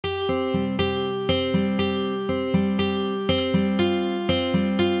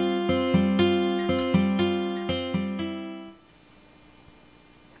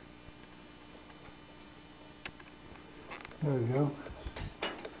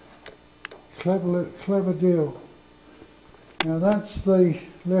clever deal. Now that's the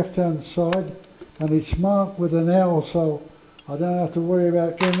left-hand side, and it's marked with an L, so I don't have to worry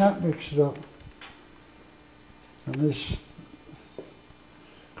about getting that mixed up. And this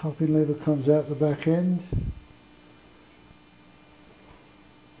cocking lever comes out the back end.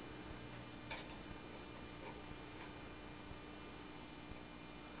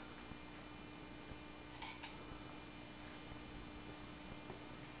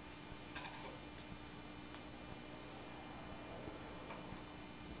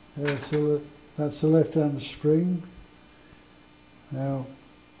 That's the left-hand spring. Now,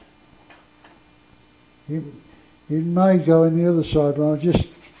 it may go in the other side, but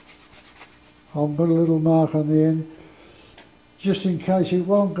I'll put a little mark on the end, just in case it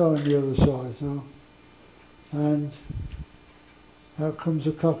won't go in the other side. So, and out comes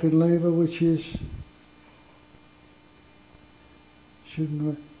the cocking lever, which is,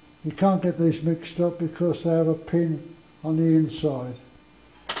 you can't get these mixed up because they have a pin on the inside.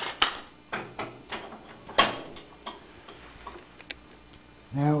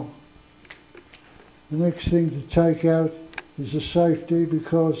 Now, the next thing to take out is the safety,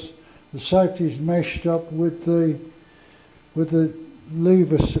 because the safety is meshed up with the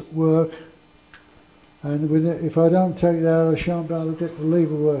lever work, and if I don't take that out, I shan't be able to get the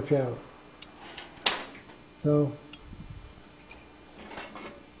lever work out. So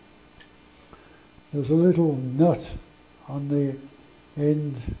there's a little nut on the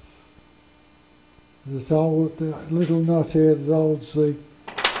end. The little nut here that holds the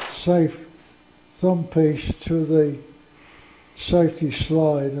safe thumb piece to the safety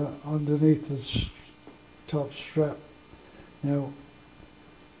slide underneath the top strap. Now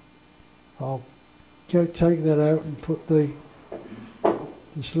I'll take that out and put this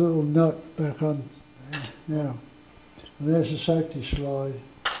little nut back on now. And there's the safety slide.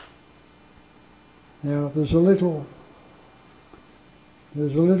 Now there's a little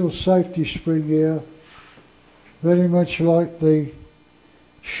safety spring here, very much like the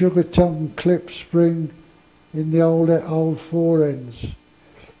sugar tongue clip spring in the old fore ends.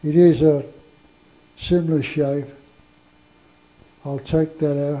 It is a similar shape. I'll take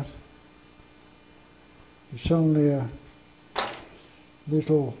that out. It's only a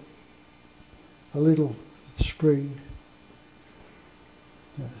little spring,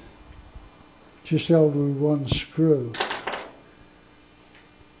 just held with one screw.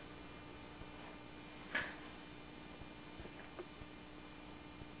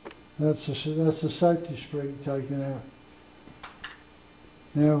 That's the safety spring taken out.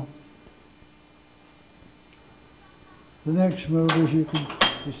 Now, the next move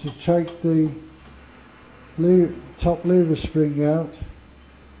is to take the top lever spring out.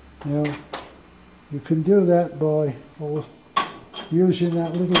 Now, you can do that by using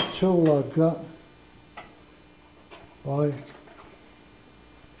that little tool I've got, by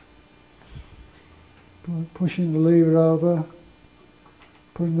pushing the lever over,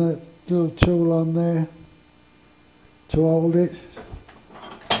 putting that little tool on there to hold it,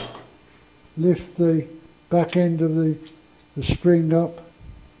 lift the back end of the spring up,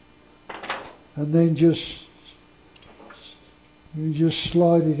 and then you just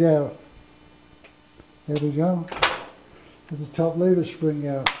slide it out. There we go, with the top lever spring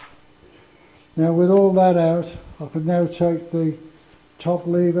out. Now with all that out, I can now take the top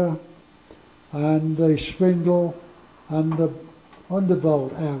lever and the spindle and the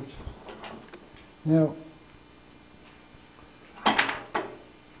underbolt out. Now,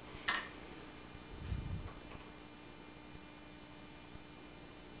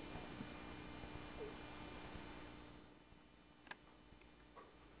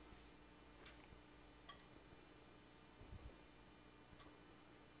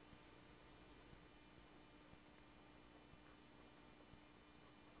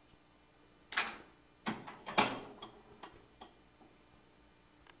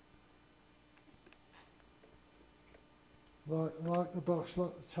 like the box,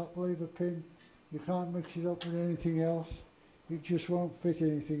 like the top lever pin, you can't mix it up with anything else. It just won't fit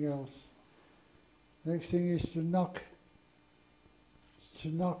anything else. Next thing is to knock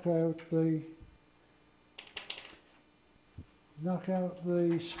out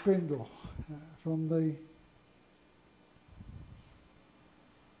the spindle from the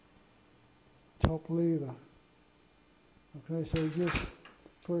top lever. Okay, so just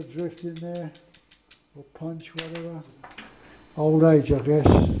put a drift in there, or punch, whatever. Old age, I guess.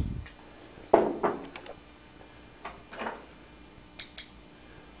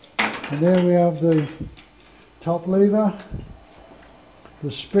 And there we have the top lever, the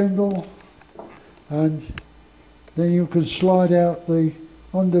spindle, and then you can slide out the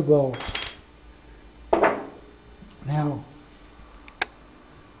underbolt. Now,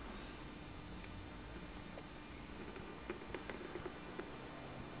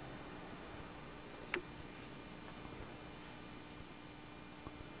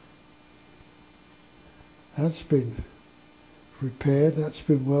 that's been repaired, that's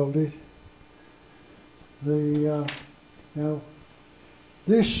been welded. Now,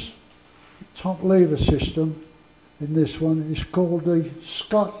 this top lever system in this one is called the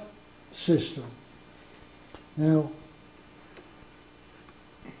Scott system. Now,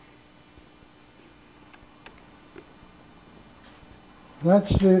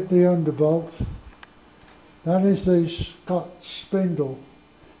 that's the underbolt, that is the Scott spindle,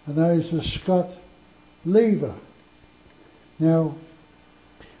 and that is the Scott lever. Now,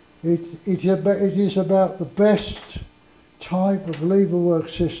 it is about the best type of lever work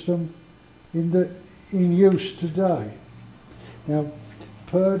system in use today. Now,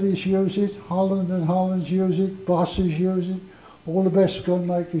 Purdy's use it, Holland and Hollands use it, Bosses use it, all the best gun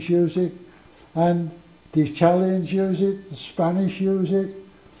makers use it, and the Italians use it, the Spanish use it.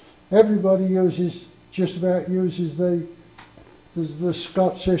 Everybody just about uses the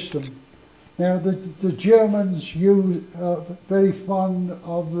Scott system. Now the Germans very fond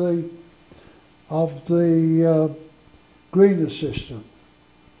of the Greener system,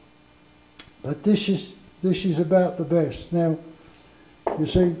 but this is about the best. Now, you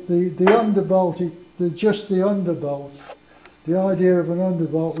see, the underbolt, just the underbolt, the idea of an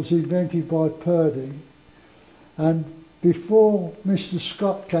underbolt was invented by Purdy, and before Mr.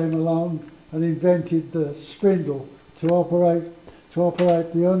 Scott came along and invented the spindle to operate the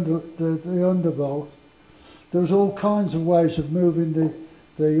underbolt, there was all kinds of ways of moving the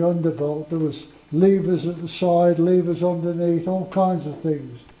underbolt. There was levers at the side, levers underneath, all kinds of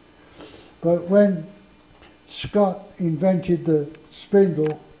things. But when Scott invented the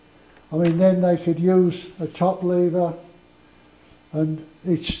spindle, I mean, then they could use a top lever, and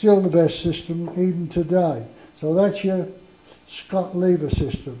it's still the best system even today. So that's your Scott lever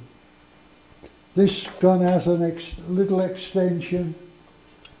system. This gun has a little extension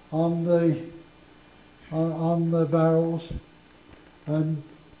on the barrels,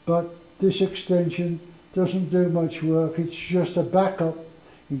 but this extension doesn't do much work. It's just a backup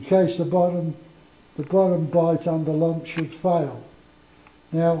in case the bottom bite on the lump should fail.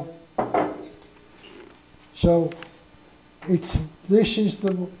 Now, so this is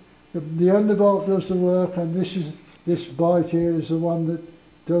the underbolt does the work, and this bite here is the one that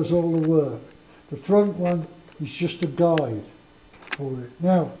does all the work. The front one is just a guide for it.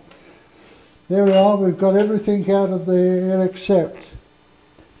 Now, there we are, we've got everything out of there except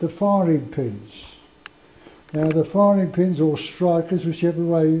the firing pins. Now the firing pins, or strikers, whichever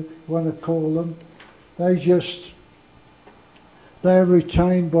way you want to call them, they're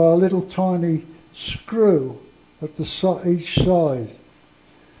retained by a little tiny screw at each side.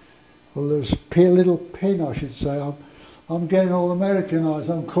 Well, there's a little pin, I should say. I'm getting all Americanized,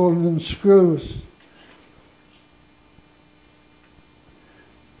 I'm calling them screws.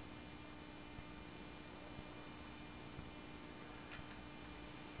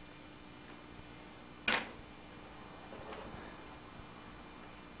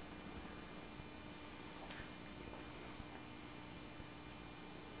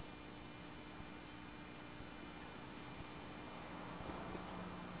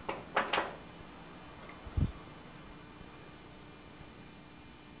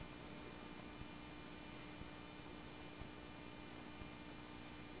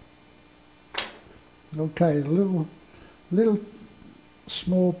 Okay, a little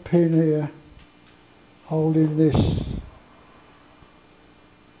small pin here holding this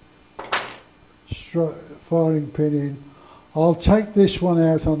firing pin in. I'll take this one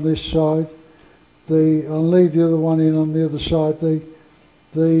out on this side. I'll leave the other one in on the other side.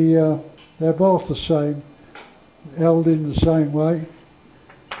 They're both the same, held in the same way.